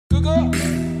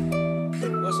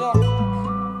Hey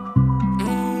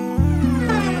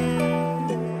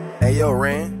yo,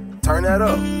 Ran, turn that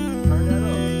up.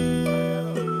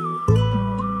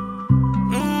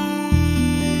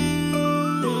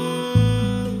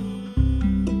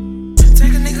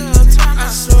 Take a nigga up top, I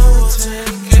swear we'll take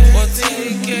it. We'll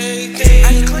take it.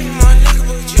 I can claim my nigga,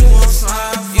 but you won't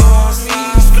slide for me.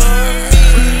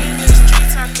 In the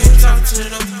streets, I can't talk to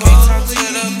the police.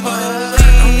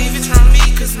 Don't even try me,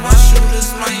 cause my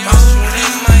shooter's my own.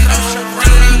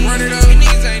 Run it up, you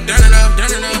niggas ain't done it up.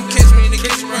 Catch me in the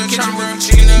kitchen, run,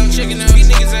 chicken up. These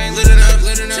niggas ain't lit it up.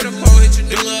 To the pole, hit your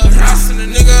do up. House in the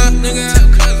nigga. Tell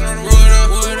cuz run the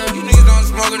wood up. You niggas don't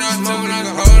smoke it up. Hold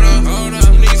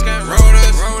up. You niggas can't roll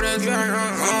us.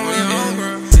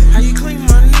 How you clean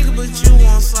my nigga, but you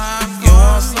won't slide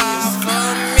for me?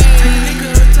 Take a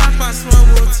nigga up top, I swear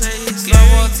we'll take it.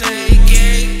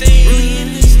 Really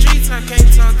in the streets, I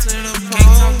can't talk to the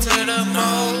police.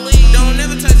 Don't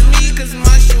ever touch me, cause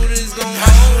my shooter's gon'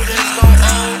 hold it.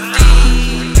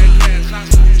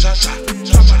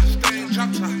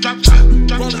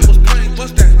 Rollin' was playing,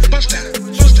 bust that.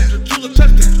 The jeweler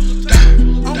touch that.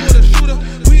 I'm with a shooter,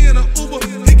 we in a Uber.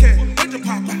 He can't wait to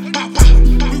pop.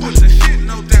 We with the shit,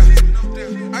 no doubt.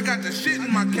 I got the shit in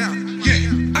my couch.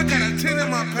 Yeah, I got a 10 in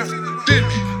my pouch.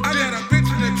 I got a bitch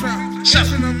in the trap.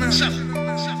 Chasing them out.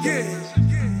 Yeah,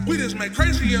 we just make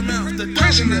crazy amounts. The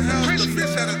dog in the house, the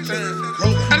fish out of town.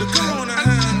 The car on the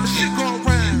house, the shit gon'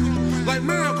 round. Like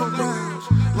merry-go-rounds.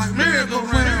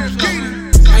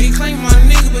 How you claim my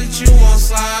nigga, but you won't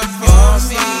slide for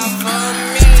me?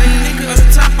 Take a nigga up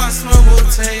top, I swear we'll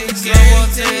take it.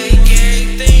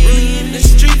 Really in the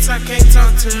streets, I can't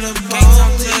talk to the police.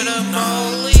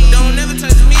 Don't ever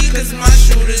touch me, cause my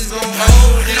shooter's gon'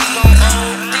 hold it.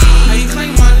 How you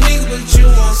claim my nigga, but you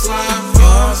won't slide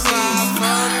for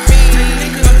me? Take a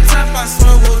nigga up top, I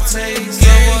swear we'll take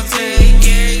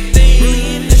it.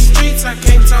 Really in the streets, I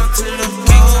can't talk to the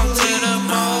police.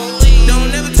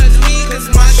 Don't ever touch me, cause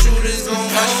my shooter's gon'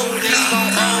 hold it.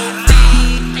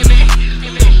 Hey man,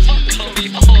 fuck Kobe.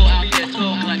 Out there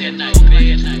 12 o'clock at night, man.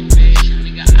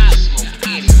 Nigga, I smoke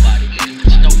anybody, man.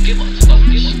 Just don't give a fuck.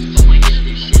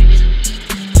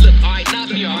 Look, alright, not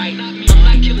me, alright. I'm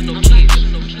not killing no kids.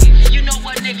 You know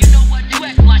what, nigga? You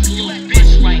act like a little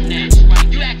bitch right now.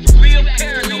 You act real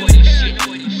paranoid and shit.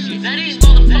 Now these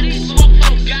motherfuckers smoke no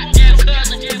goddamn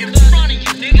cousin in front of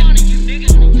you, nigga.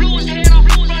 Blew his head off in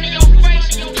front of your face.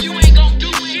 You ain't gon' do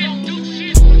shit.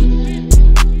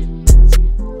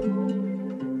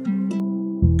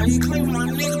 How you claim my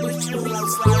nigga, but you won't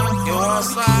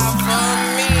slide for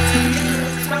me?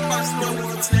 Top, I swear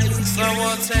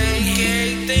we'll take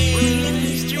it. We in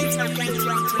the streets, I can't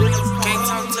talk to the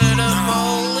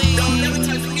police. Don't ever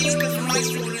touch me, cause my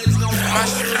shooter's gon' OD.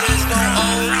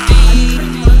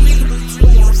 My nigga, but you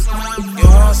won't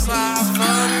slide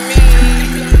for me.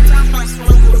 Top, I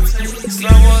swear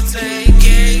we'll take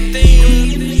it. We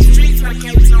in the streets, I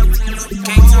can't talk to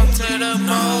the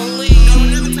police.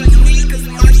 Don't ever touch me, cause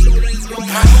my shooter's gon'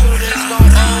 OD.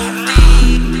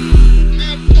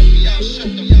 Man, both of y'all shut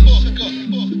the fuck up.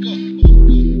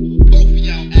 Both of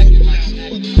y'all acting like some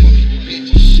motherfucking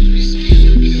bitches.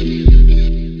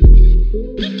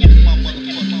 Look at my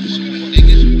motherfucking shit,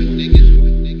 niggas.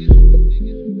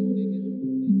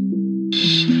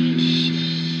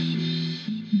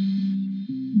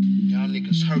 Y'all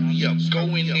niggas hurry up. Go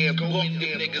in there, book them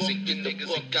niggas and get the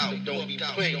fuck out. Don't be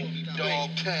playing. Dog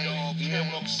Kang, you hear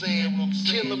what I'm saying?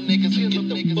 Kill them niggas and get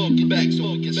the fuck back so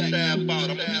we can stab out.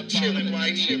 I'm chilling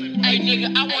right here. Hey nigga,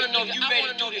 I wanna know if you ready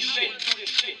to do this shit.